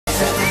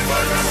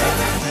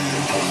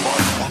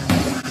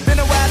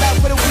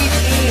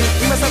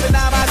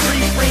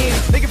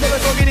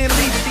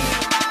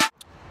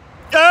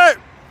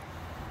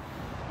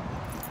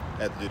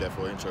do that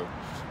for an intro.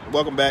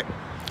 Welcome back.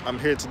 I'm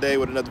here today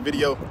with another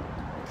video,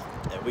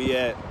 and we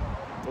at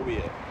where we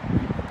at?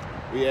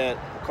 We at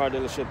car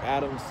dealership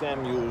Adam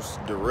Samuels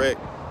Direct.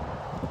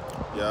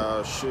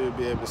 Y'all should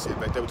be able to see it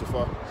back there too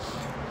far.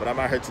 But I'm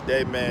out here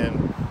today,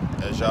 man.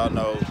 As y'all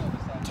know,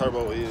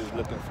 Turbo is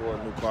looking for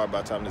a new car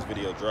by the time this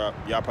video drop.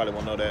 Y'all probably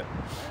won't know that,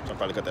 so I'll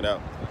probably cut that out.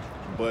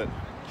 But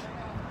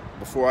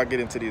before I get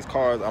into these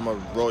cars, I'm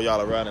gonna roll y'all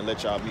around and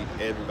let y'all meet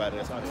everybody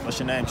that's out here. What's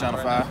your name,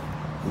 Channel 5?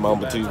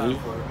 Mamba TV.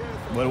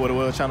 What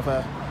was Channel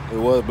 5? It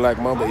was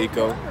BlackMamba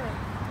Eco.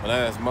 My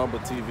name is Mamba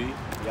TV.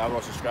 Y'all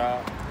gonna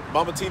subscribe.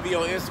 Mamba TV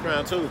on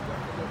Instagram too.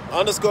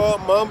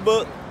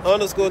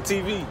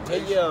 _Mamba_TV.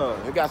 Hey,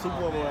 yeah, it got two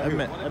more right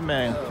here.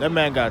 That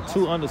man got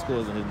 2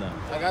 underscores in his name.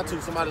 I got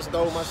two. Somebody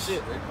stole my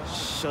shit.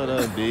 Shut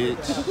up,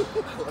 bitch.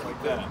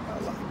 Like that.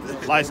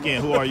 Light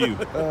skin, who are you?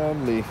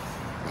 Me.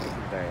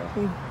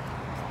 Damn.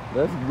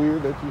 That's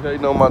weird that you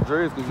hating on my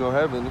dreads because you don't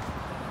have any.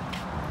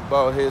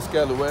 Bald head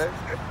scallywag.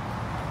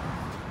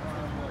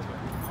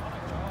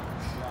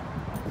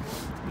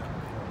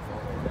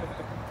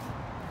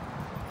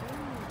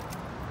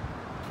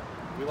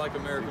 We like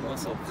American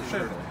muscle for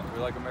sure. We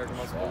like American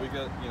muscle, but we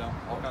got, you know,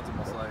 all kinds of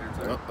muscle out here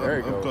too. There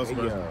you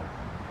go.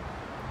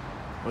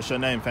 What's your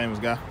name, famous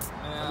guy?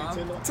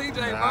 TJ, bro.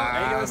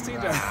 Hey, yo, it's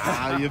TJ.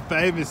 Ah, you're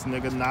famous,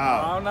 nigga.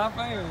 Nah. I'm not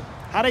famous.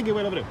 How they get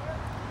way over there?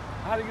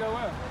 How'd he go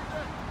well?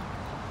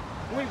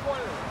 We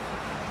pointed.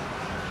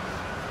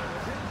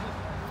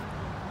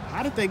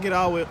 How did they get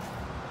all the way?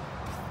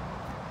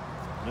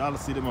 Y'all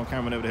see them on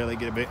camera whenever the hell they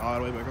get all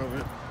the way back over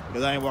there?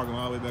 Because I ain't walking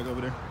all the way back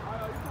over there.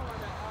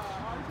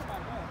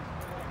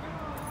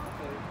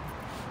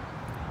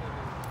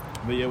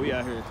 But yeah, we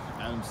out here.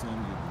 Adam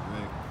Samuels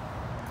Direct.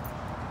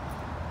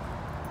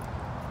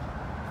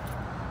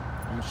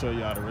 I'm gonna show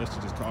y'all the rest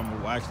of this car.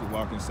 We'll actually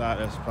walk inside.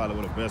 That's probably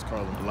what the best car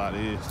on the lot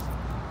is,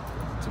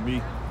 to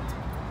me.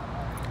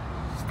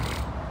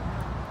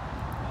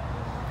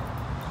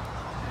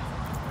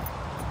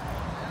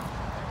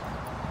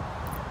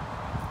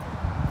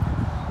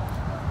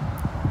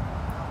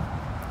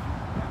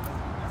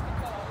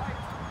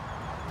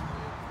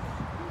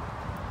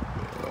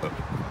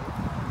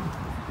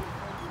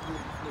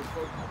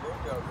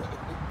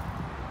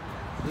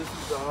 This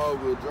is the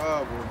all-wheel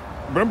drive one.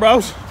 Brim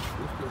Bros. This is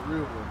the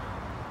real one.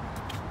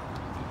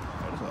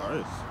 That's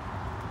nice.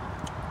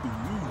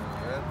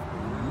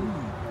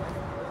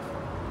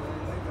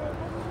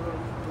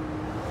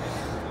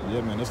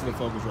 Yeah, man, this little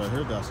focus right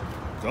here got some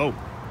go.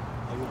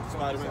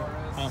 Spider-Man.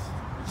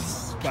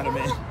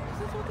 Spider-Man.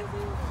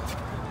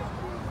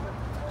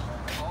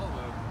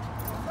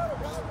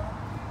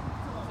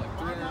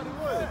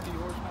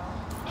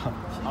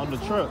 On the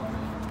truck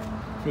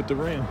with the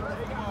rim.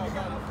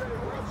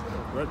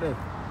 Right there.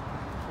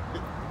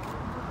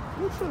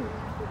 What's that?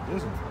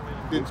 This one.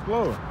 The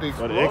Explorer. The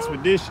Or the Explorer?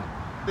 Expedition.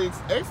 They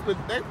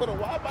put a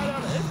wide body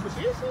on the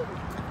Expedition?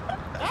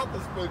 Not the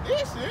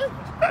Expedition.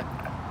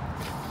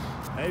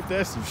 Ain't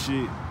that some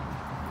shit? Ooh,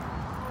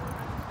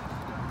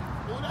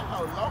 that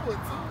how low it is.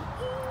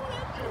 Ooh,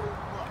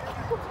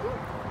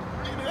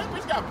 that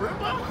bitch got Brembo?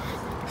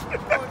 Oh,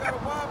 it got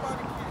a wide body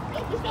kit.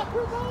 That bitch got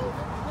Brembo?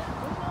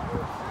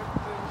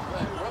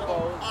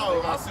 Oh,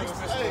 I see what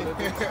you're saying. No,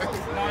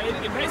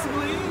 it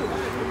basically is.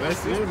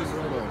 That's it.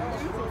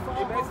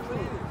 It basically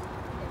is.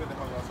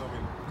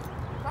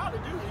 Probably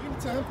do.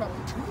 Anytime, probably.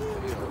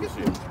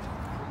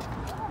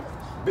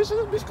 Bitch, this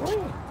bitch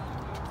clean.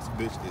 This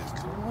bitch is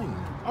clean.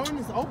 Oh, and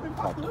it's open?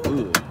 Pop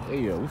good.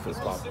 Hey, yo, we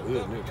finna pop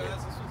good, nigga.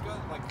 This one's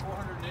got like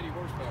 480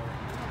 horsepower.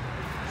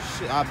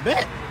 Shit, I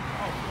bet.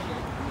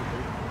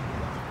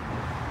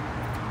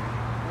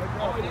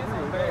 Oh, it is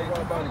on bad.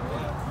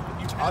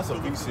 That's a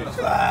V6. You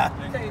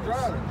can't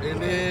drive it.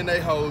 And then they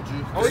hold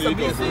you. Oh, it's a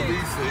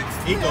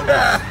V6. Eco.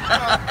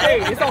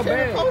 Hey, it's on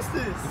bad.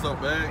 It's so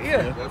bad?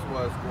 Yeah. That's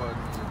why it's quite.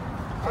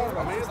 I don't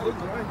know, man. It's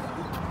looking nice.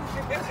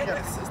 They got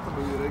a system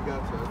here. They got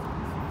to.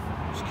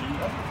 It's cute.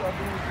 That's what y'all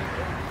doing.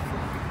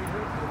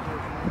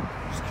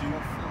 It's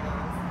cute.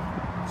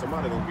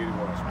 Somebody gonna get it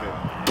while I spit.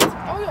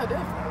 Oh, yeah,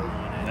 definitely.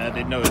 Now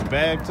they know it's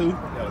bag too.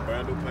 Got a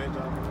brand new paint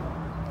job on it.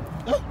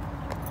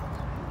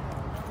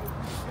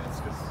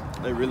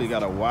 They really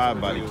got a wide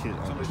body kit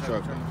on this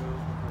truck.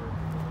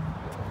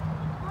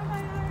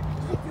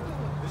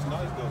 It's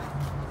nice though.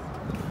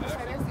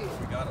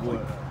 What?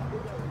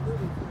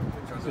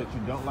 You said you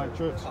don't like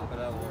trucks? Pop it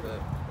out a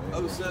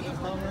little bit. 07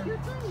 Hummer.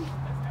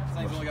 This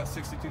thing's only got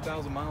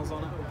 62,000 miles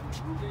on it.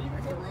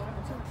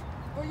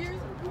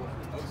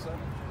 07.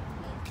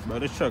 Bro,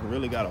 this truck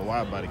really got a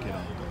wide body kit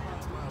on it.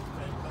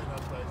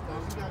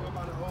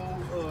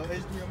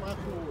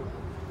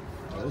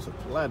 Oh, it's a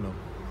platinum.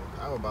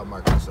 How about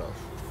Microsoft?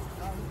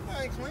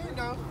 They ain't clean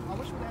though. I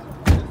wish we had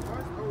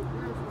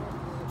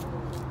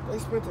They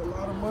spent a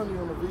lot of money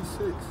on the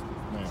V6.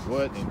 Man,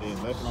 what? And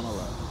then left it on the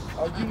lot.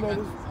 Oh, you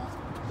know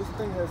this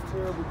thing has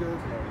terrible gas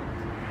mileage.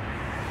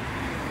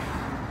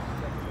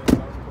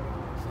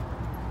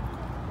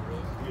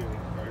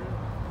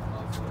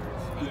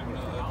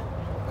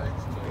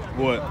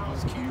 What?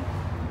 It's cute.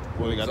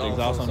 What, they got the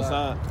exhaust on the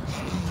side?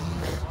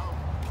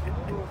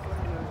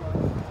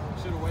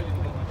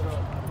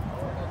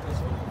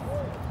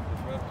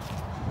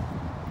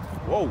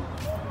 Whoa.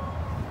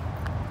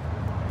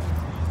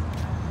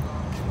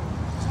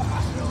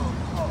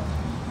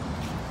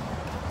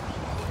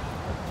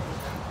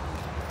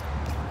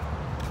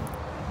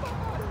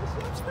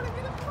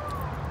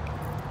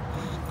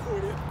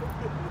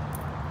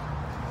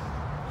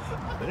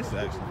 This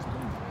actually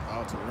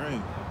all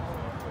terrain.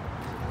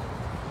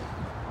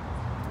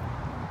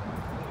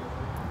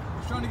 I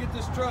was trying to get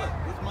this truck.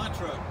 It's my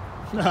truck.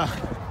 I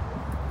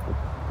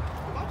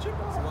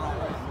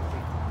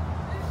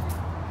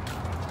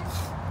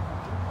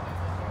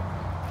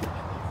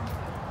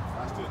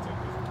still take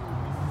this.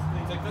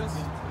 Take this?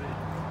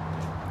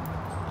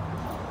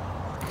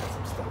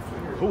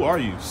 Who are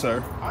you,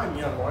 sir? I'm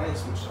Young Lane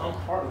Switchers. I'm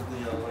part of the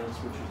Young Lane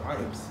Switchers. I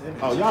am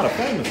Simmons. Oh, y'all the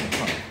famous one.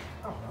 Huh?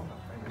 Oh, I'm not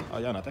famous. Oh,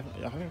 y'all not that?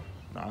 Y'all famous?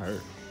 No, I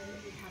heard.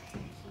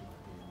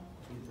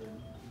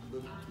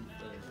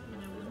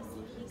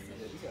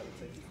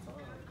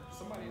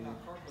 Somebody in that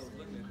car was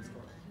looking at this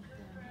car.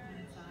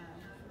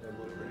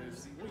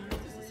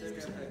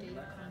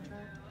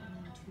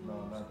 No,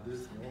 not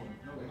this one.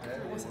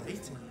 What's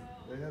 18?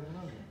 They have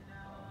another.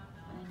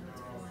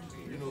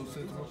 You know who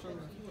sent them?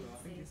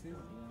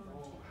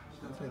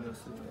 I think that's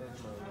 6.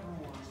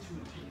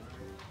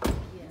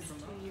 Yes, 2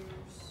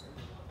 years.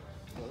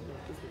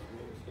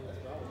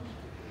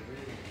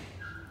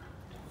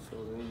 So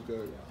then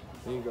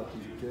you got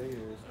these gay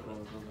ass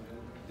cars over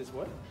here. This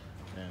what?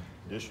 Man,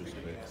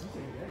 disrespect.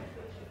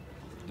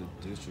 The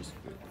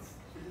disrespect.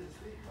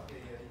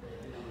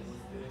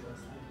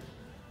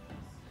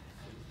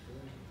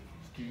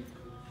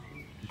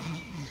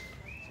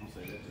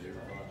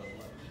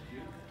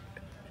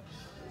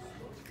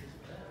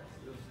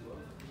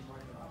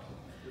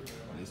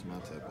 It's my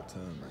type of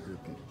time to hear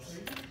people.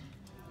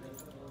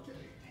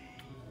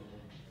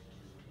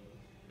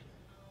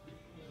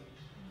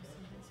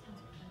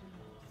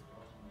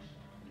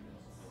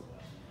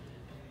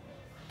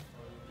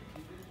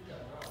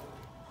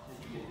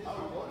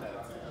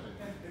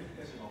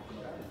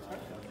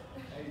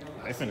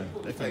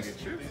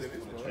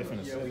 They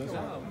finna sell this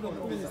one. We're gonna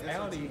pull this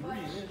Audi.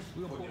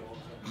 We're gonna pull.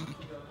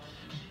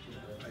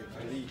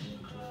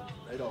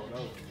 They don't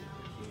know.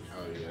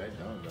 Oh yeah, they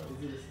don't know.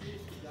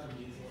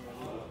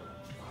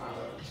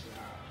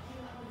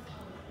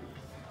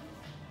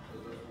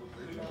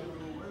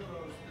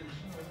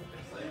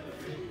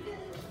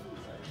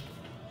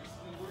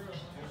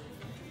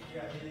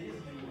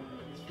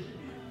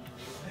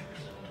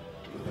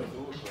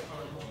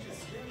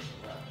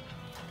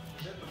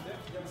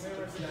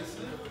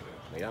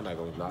 Y'all not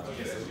gonna knock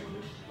this.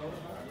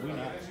 We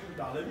not.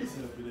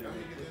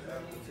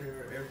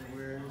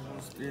 Everywhere,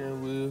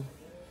 steering wheel.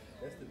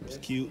 It's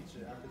cute.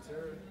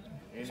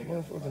 It's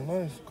motherfucking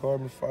nice.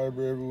 Carbon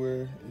fiber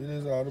everywhere. It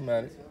is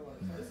automatic.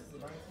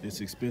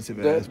 It's expensive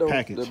That as don't,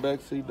 package. the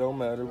back seat don't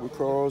matter. With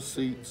cross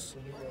seats.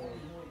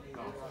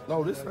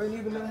 No, this ain't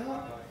even that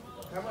high.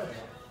 How much?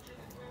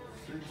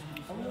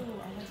 Oh, I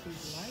like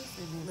these lights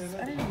in this. I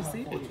didn't even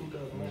see them.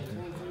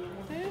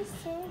 They're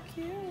so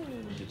cute.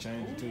 You can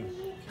change it too.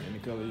 Any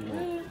color you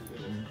want.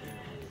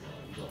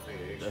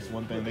 That's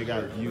one thing they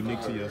got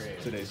unique to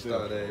their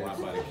stuff. Why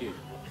buy the kit?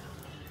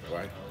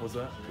 Right? What's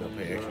that? They'll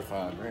pay extra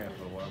 $5 grand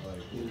for why buy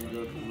the kit.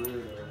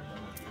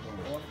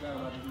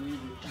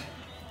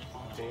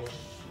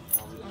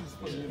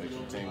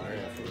 Extra 10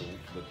 grand for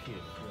the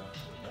kit.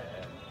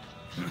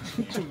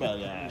 About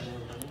that.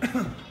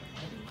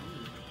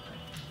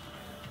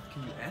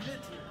 Can you add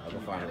it? I'll go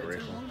find a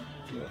break one.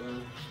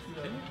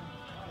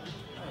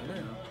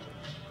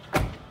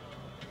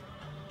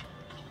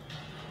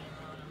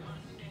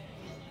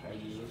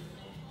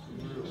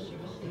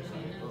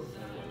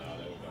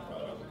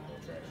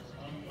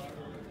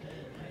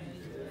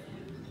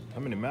 How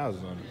many miles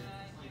is on it?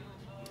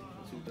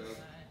 2,000.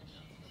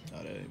 Oh,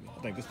 I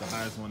think it's the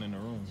highest one in the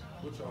room.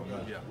 What y'all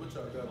got? Yeah. What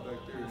y'all got back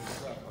there in the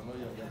shop? I know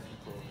y'all got some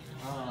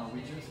cars. We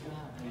just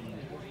got a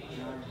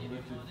giant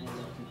lifted Ford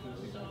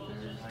 250 back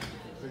there. I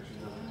took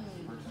pictures of it.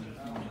 Person this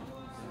morning.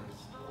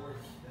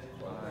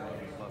 I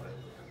love it.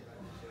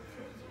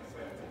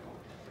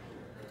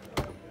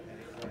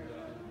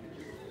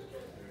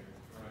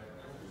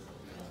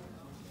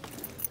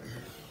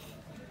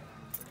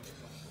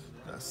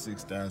 Got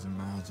 6,000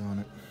 miles on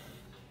it.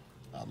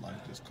 I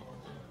like this car.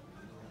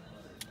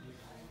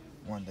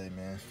 One day,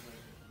 man.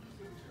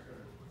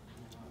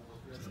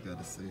 Just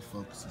gotta stay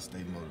focused and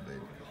stay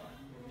motivated.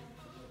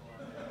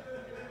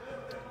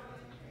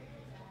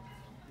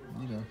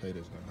 You know,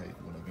 haters gonna hate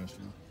when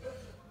eventually.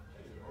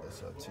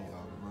 That's up to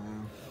y'all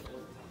around.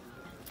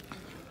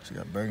 She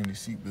got burgundy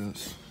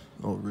seatbelts,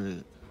 all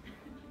red.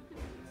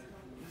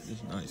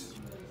 It's nice.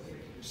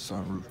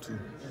 Sunroof too.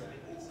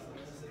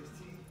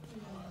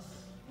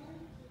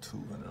 2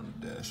 and on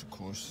the dash, of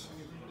course.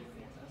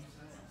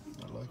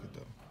 I like it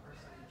though.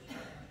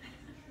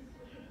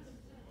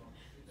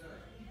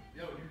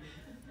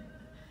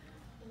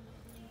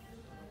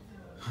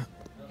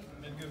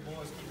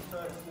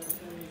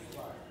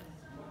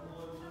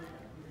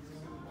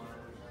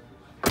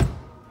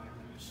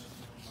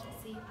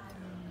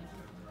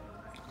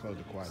 Close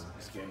the quietly.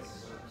 It's game.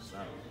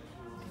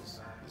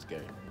 It's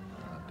game.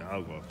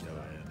 Dog walk your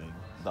ass,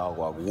 nigga. Dog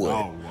walk what?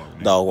 Dog walk,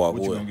 nigga. Dog walk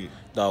What you what? gonna get?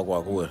 Dog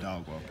walk what?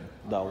 Dog walking.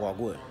 Dog walk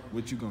what?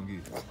 What you gonna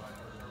get?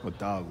 What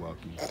dog walk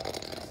you?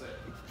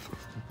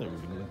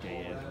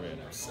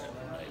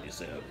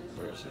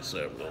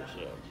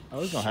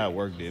 Oh, it's gonna have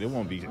work there. It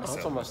won't be. I'm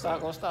talking about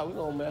stop. Gonna stop. We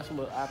gonna mess them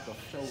up after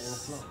show on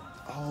floor.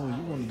 Oh,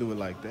 you wanna do it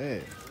like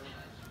that?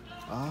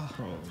 Oh.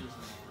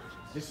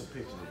 This a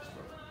picture of this,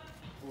 bro.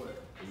 What?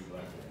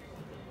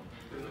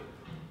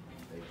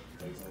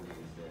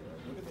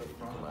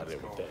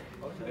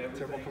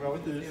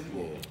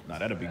 Nah,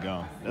 that'll be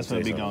gone. That's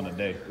gonna be gone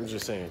today. I'm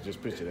just saying,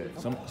 just picture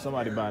that.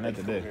 Somebody buying that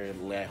today. Here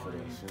and laugh at us. You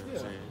know what I'm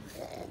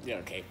saying? Yeah,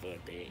 okay,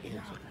 fuck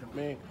that.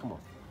 Man, come on.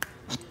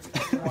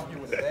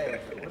 With a bag.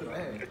 With a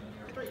bag.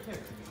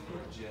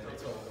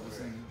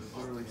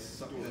 Literally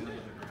suck it in.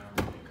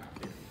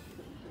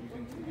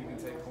 You can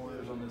take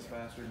corners on this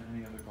faster than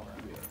any other car.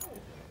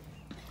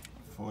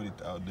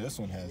 40,000. This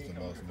one has the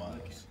most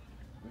miles.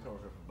 We come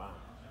here for buying.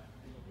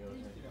 You know what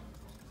I'm saying?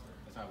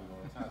 That's how we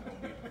gonna.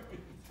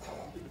 That's how it's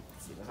gonna be.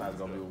 That's how it's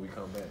gonna be when we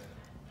come back.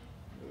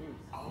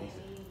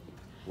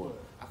 What?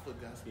 I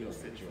forgot to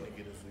sit you and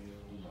get us in.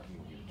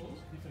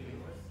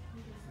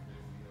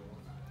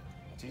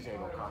 TJ ain't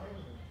gonna cop it.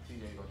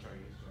 TJ ain't gonna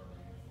trade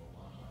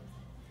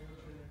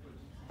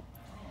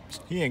it.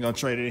 He ain't gonna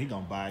trade it. He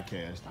gonna buy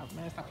cash. Stop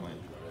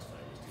playing.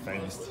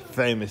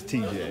 Famous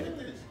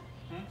TJ.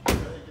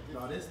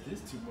 No, this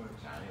too much.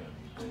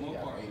 He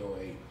got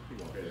 808. He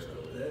gonna pay this stuff.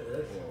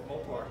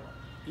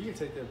 You can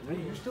take that.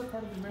 Hey, you're still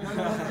part of the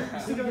American.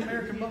 Still got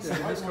American muscle.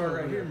 This car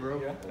right here,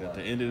 bro. At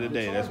the end of the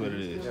day, that's what it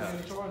is.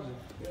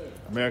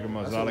 American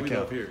muscle, all that we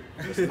love count. here.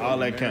 That's all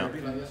that count.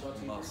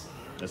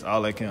 That's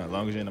all that count. As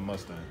long as you're in the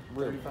Mustang,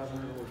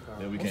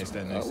 then we can't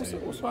stand next to you.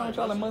 What's wrong with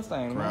y'all in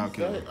Mustang? Crowd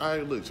killer. All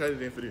right, look, trade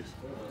it in for this.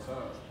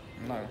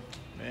 No.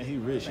 Man, he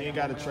rich. He ain't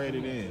got to trade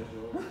it in.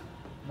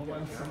 So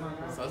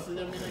I see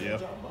them in there. Yeah.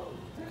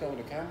 You come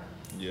with the camera?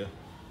 Yeah.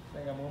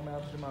 I got more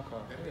miles in my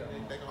car. They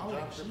gonna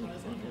drop the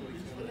price on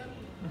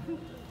you.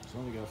 It's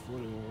only got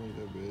 40 on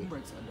that bad.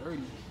 Brakes are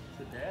dirty.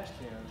 The dash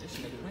cam. They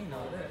should have cleaned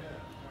all that.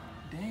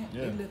 Damn,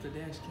 Yeah. they left the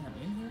dash cam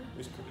in here?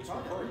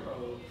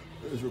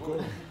 It's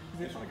recording.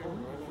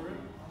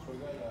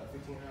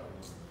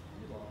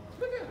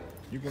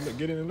 You can look,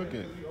 get in and look at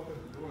it.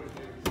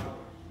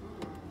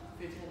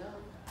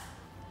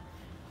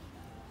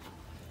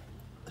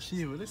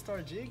 Shit, well, let's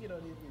start jigging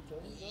on these.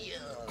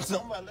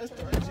 Somebody, let's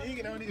start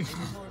jigging on it.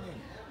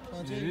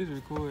 It is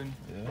recording.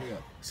 Yeah.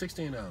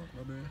 $16. My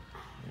bad.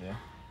 Yeah.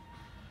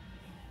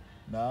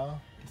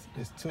 No,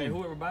 it's two. Hey,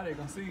 whoever buy that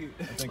gonna see it.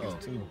 I think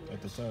it's two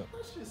at the top.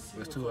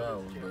 It's 2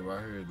 hours, but right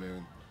here,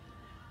 man.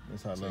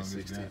 That's how Say long it's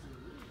 16. got.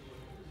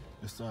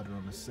 It started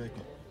on the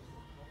 2nd.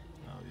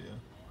 Oh yeah.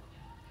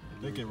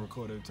 They can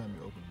record every time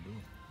you open the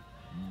door.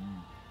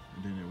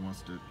 And then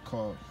once the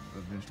car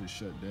eventually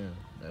shut down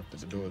after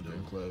the door's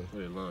been closed.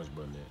 Where the launch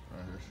button at?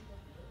 Right here.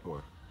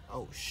 Where?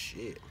 Oh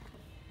shit.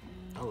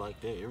 I like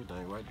that.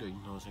 Everything right there. You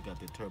know, it's got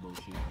that turbo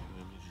shit. You know,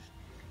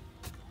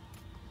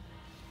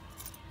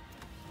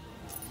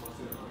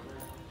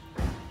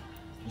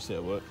 You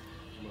said what?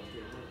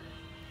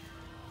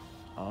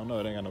 I don't know.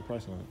 It ain't got no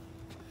price on it.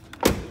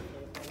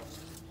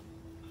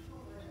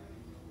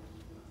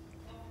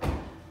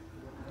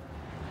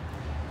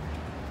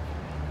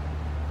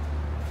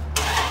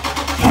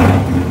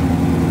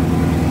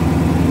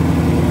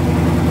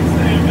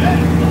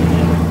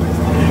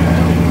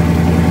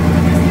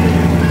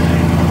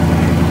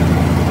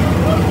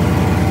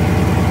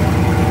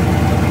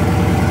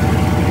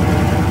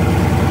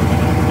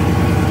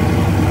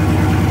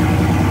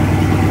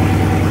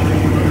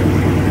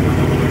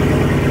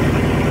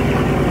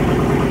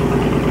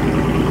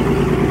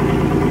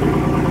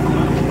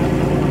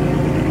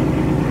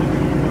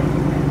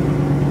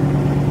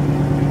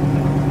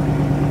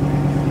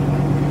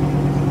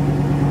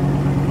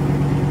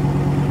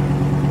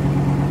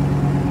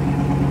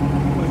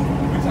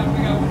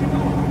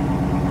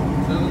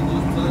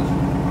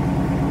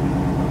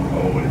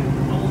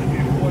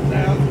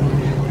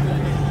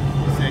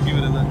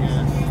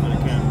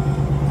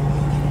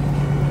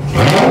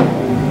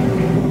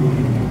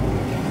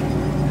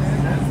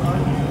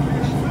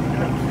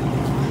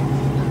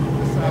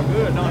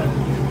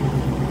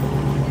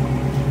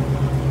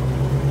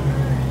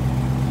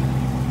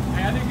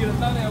 Hey, I didn't get a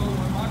thumbnail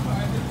with my car. I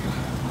didn't.